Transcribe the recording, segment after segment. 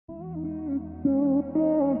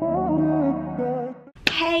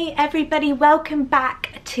everybody, welcome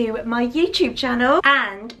back to my YouTube channel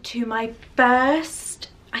and to my first,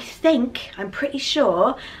 I'm pretty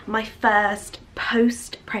sure, my first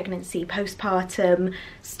post-pregnancy, postpartum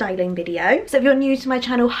styling video. So if you're new to my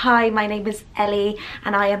channel, hi, my name is Ellie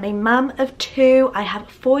and I am a mum of two. I have a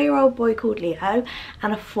 4-year-old boy called Leo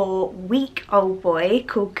and a 4-week-old boy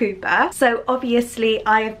called Cooper. So obviously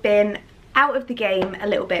I have been out of the game a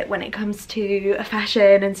little bit when it comes to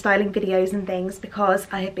fashion and styling videos and things because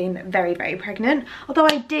I have been very pregnant, although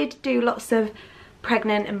I did do lots of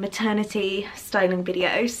pregnant and maternity styling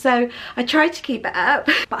videos, so I tried to keep it up,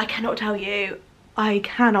 but I cannot tell you how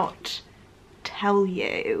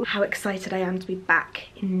excited I am to be back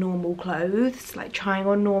in normal clothes, like trying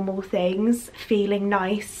on normal things, feeling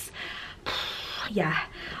nice. Yeah,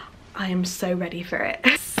 I am so ready for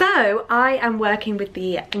it. So I am working with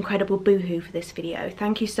the incredible Boohoo for this video.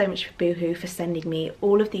 Thank you so much for Boohoo for sending me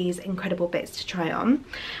all of these incredible bits to try on,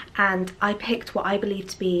 and I picked what I believe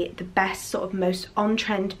to be the best, sort of most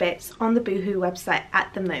on-trend bits on the Boohoo website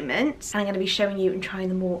at the moment, and I'm going to be showing you and trying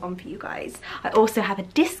them all on for you guys. I also have a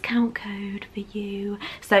discount code for you,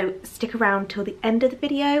 so stick around till the end of the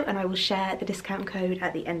video and I will share the discount code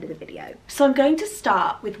at the end of the video. So I'm going to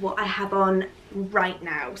start with what I have on right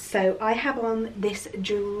now. So I have on this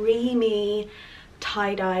dreamy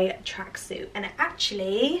tie-dye tracksuit, and it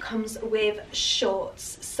actually comes with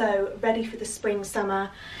shorts, so ready for the spring summer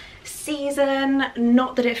season.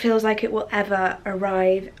 Not that it feels like it will ever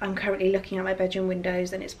arrive. I'm currently looking at my bedroom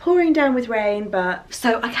windows and it's pouring down with rain, but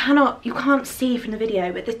so you can't see from the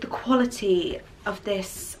video, but the quality of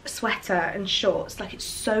this sweater and shorts, like, it's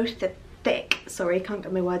so thick, sorry, can't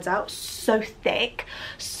get my words out, so thick,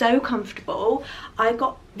 so comfortable.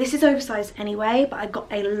 This is oversized anyway, but I got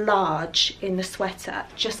a large in the sweater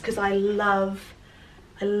just because I love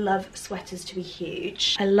sweaters to be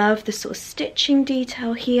huge. I love the sort of stitching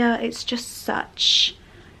detail here. It's just such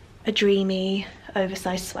a dreamy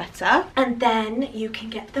oversized sweater. And then you can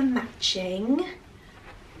get the matching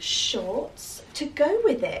shorts to go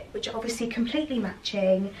with it, which are obviously completely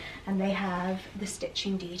matching, and they have the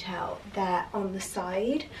stitching detail there on the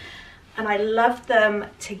side, and I love them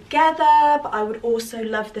together. But I would also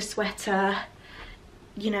love the sweater,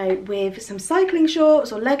 you know, with some cycling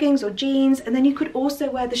shorts or leggings or jeans, and then you could also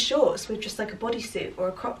wear the shorts with just like a bodysuit or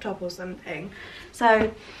a crop top or something.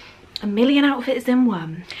 So a million outfits in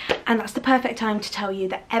one. And that's the perfect time to tell you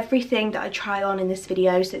that everything that I try on in this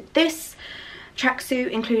video, so this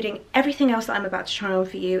tracksuit, including everything else that I'm about to try on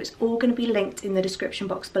for you, it's all going to be linked in the description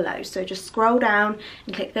box below. So just scroll down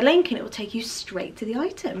and click the link and it will take you straight to the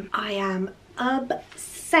item. I am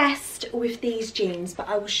obsessed with these jeans, but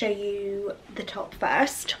I will show you the top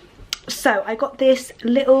first. So I got this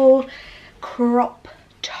little crop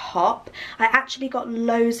top. I actually got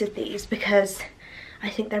loads of these because I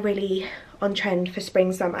think they're really on trend for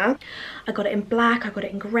spring summer. I got it in black, I got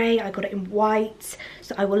it in grey, I got it in white,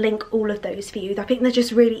 so I will link all of those for you. I think they're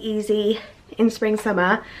just really easy in spring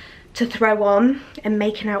summer to throw on and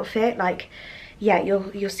make an outfit. Like, yeah,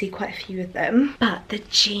 you'll see quite a few of them. But the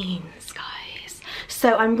jeans, guys,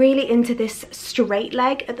 so I'm really into this straight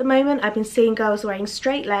leg at the moment. I've been seeing girls wearing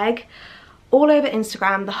straight leg all over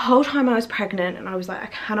Instagram the whole time I was pregnant, and I was like, I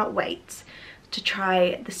cannot wait to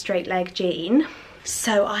try the straight leg jean.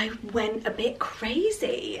 So I went a bit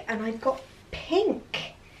crazy and I got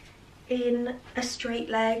pink in a straight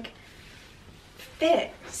leg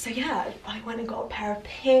fit. So yeah, I went and got a pair of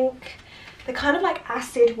pink. They're kind of like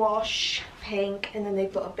acid wash pink, and then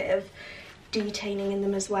they've got a bit of detailing in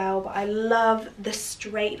them as well. But I love the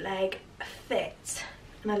straight leg fit,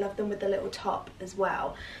 and I love them with the little top as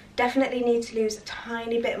well. Definitely need to lose a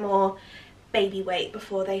tiny bit more baby weight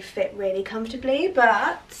before they fit really comfortably,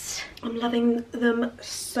 but I'm loving them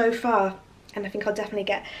so far, and I think I'll definitely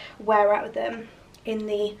get wear out of them in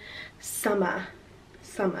the summer.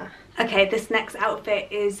 Okay, this next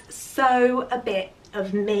outfit is so a bit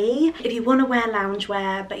of me. If you want to wear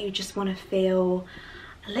loungewear but you just want to feel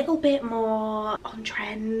a little bit more on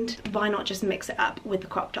trend, why not just mix it up with the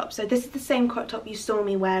crop top? So this is the same crop top you saw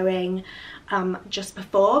me wearing just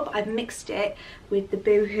before, but I've mixed it with the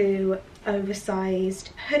Boohoo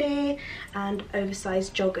oversized hoodie and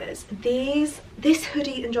oversized joggers. This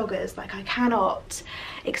hoodie and joggers, like, I cannot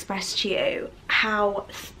express to you how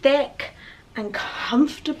thick and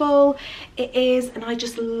comfortable it is, and I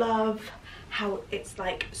just love how it's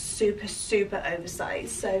like super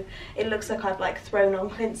oversized. So it looks like I've like thrown on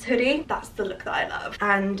Clint's hoodie. That's the look that I love,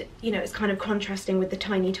 and you know, it's kind of contrasting with the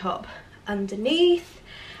tiny top underneath,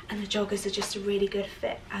 and the joggers are just a really good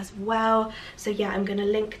fit as well. So yeah, I'm gonna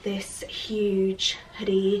link this huge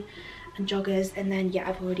hoodie and joggers, and then yeah,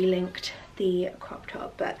 I've already linked the crop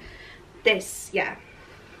top, but this, yeah,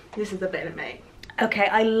 this is a bit of me. Okay,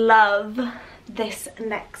 I love this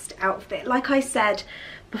next outfit. Like I said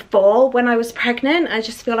before, when I was pregnant, I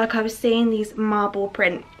just feel like I was seeing these marble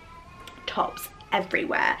print tops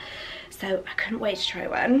everywhere. So I couldn't wait to try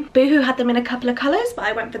one. Boohoo had them in a couple of colours, but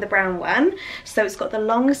I went for the brown one. So it's got the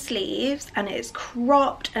long sleeves and it's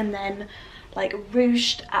cropped and then like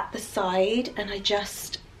ruched at the side, and I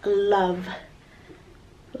just love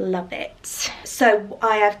it. So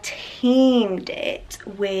I have teamed it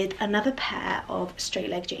with another pair of straight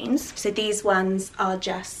leg jeans. So these ones are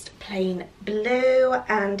just plain blue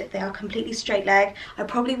and they are completely straight leg. I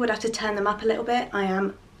probably would have to turn them up a little bit. I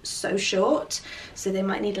am so short, so they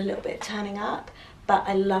might need a little bit of turning up, but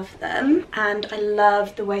I love them, and I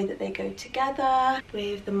love the way that they go together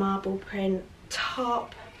with the marble print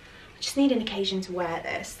top. I just need an occasion to wear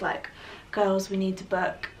this. Like, girls, we need to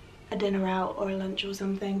book a dinner out or a lunch or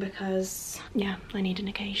something, because yeah, I need an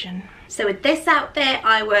occasion. So with this outfit,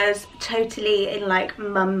 I was totally in like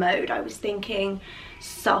mum mode. I was thinking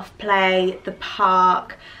soft play, the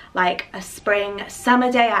park, like a spring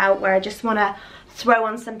summer day out where I just want to throw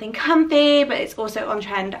on something comfy, but it's also on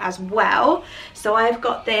trend as well. So I've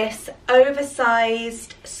got this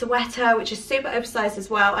oversized sweater, which is super oversized as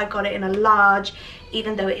well. I got it in a large,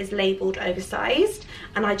 even though it is labeled oversized,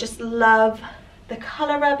 and I just love the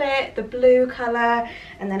color of it, the blue color,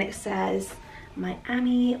 and then it says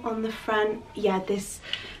Miami on the front. Yeah, this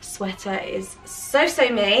sweater is so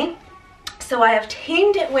me. So I have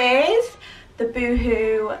teamed it with the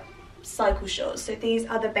Boohoo cycle shorts. So these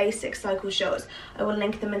are the basic cycle shorts. I will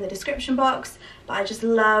link them in the description box, but I just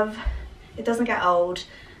love, it doesn't get old,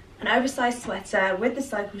 an oversized sweater with the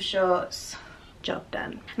cycle shorts, job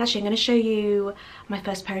done. And actually I'm going to show you my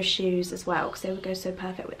first pair of shoes as well, because they would go so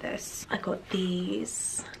perfect with this. I got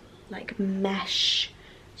these like mesh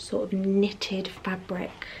sort of knitted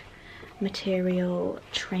fabric material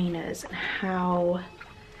trainers, and how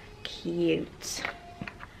cute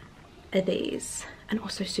are these, and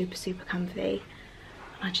also super comfy.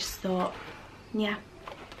 I just thought, yeah,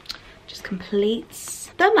 just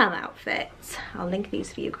completes the mum outfit. I'll link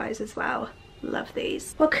these for you guys as well. Love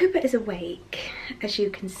these. Well, Cooper is awake, as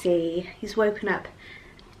you can see. He's woken up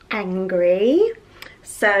angry,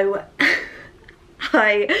 so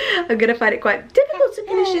I'm gonna find it quite difficult to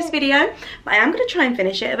finish this video, but I am gonna try and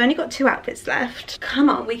finish it. I've only got 2 outfits left. Come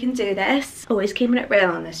on, we can do this. Always keeping it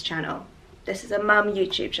real on this channel. This is a mum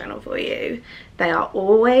YouTube channel for you. They are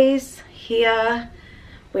always here.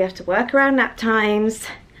 We have to work around nap times.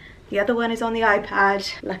 The other one is on the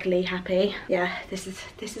iPad. Luckily happy. Yeah, this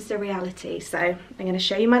is the reality. So I'm going to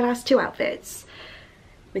show you my last 2 outfits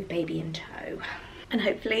with baby in tow, and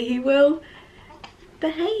hopefully he will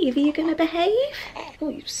behave. Are you going to behave? Oh,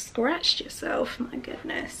 you've scratched yourself. My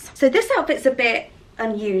goodness. So this outfit's a bit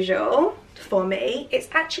unusual for me. It's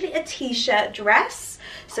actually a t-shirt dress.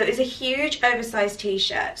 So it's a huge oversized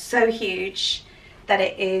t-shirt, so huge that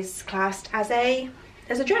it is classed as a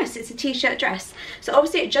dress. It's a t-shirt dress. So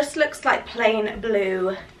obviously it just looks like plain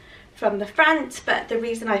blue from the front, but the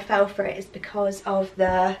reason I fell for it is because of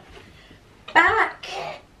the back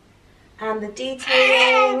and the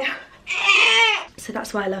detailing. So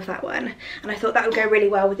that's why I love that one, and I thought that would go really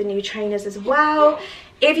well with the new trainers as well.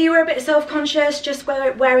 If you were a bit self-conscious just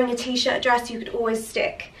wearing a t-shirt dress, you could always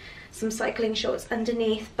stick some cycling shorts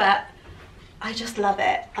underneath, but I just love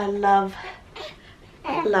it. I love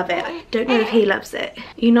it. I don't know if he loves it.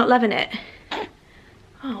 You not loving it?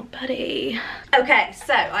 Oh, buddy. Okay,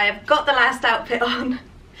 so I have got the last outfit on.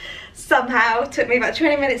 Somehow took me about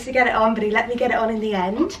 20 minutes to get it on, but he let me get it on in the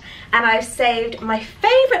end, and I've saved my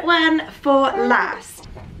favorite one for last.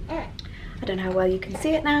 I don't know how well you can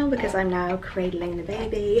see it now because I'm now cradling the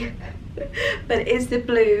baby, but it is the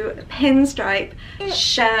blue pinstripe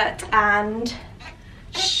shirt and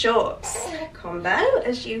shorts combo,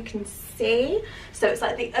 as you can see. So it's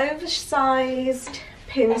like the oversized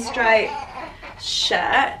pinstripe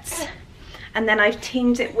shirt, and then I've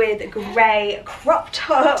teamed it with a grey crop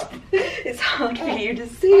top. It's hard for you to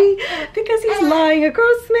see because he's lying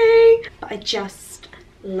across me, but I just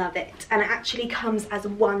love it. And it actually comes as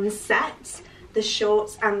one set. The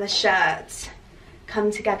shorts and the shirt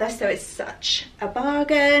come together, so it's such a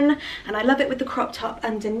bargain. And I love it with the crop top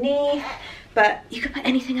underneath, but you could put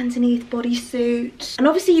anything underneath, bodysuit. And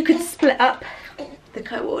obviously you could split up the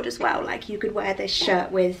co-ord as well. Like, you could wear this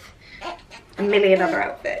shirt with a million other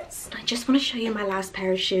outfits. I just want to show you my last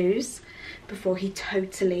pair of shoes before he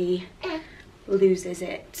totally loses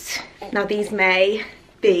it. Now, these may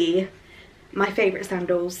be my favourite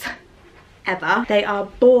sandals ever. They are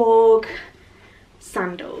Borg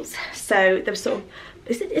sandals. So they're sort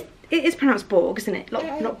of, it is pronounced Borg, isn't it?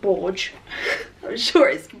 Not Borge. I'm sure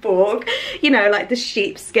it's Borg. You know, like the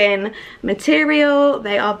sheepskin material.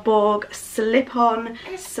 They are Borg slip-on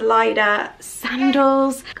slider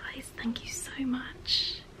sandals. Guys, thank you so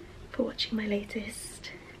much for watching my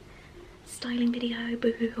latest styling video,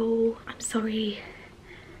 Boohoo haul. I'm sorry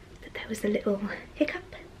that there was a little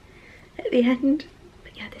hiccup at the end,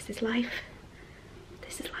 but yeah, this is life.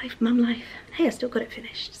 This is life, mum life. Hey, I still got it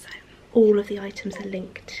finished, so all of the items are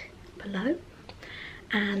linked below,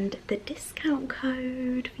 and the discount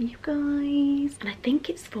code for you guys, and I think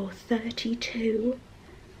it's for 32.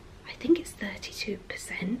 I think it's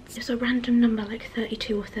 32%. It's a random number like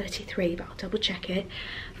 32 or 33, but I'll double check it.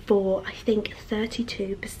 For I think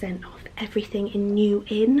 32% off everything in new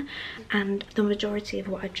in, and the majority of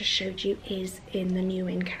what I've just showed you is in the new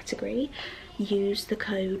in category. Use the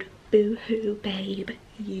code BoohooBabeUK.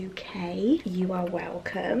 You are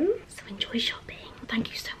welcome. So enjoy shopping. Thank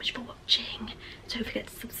you so much for watching. Don't forget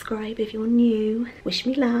to subscribe if you're new. Wish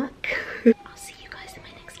me luck.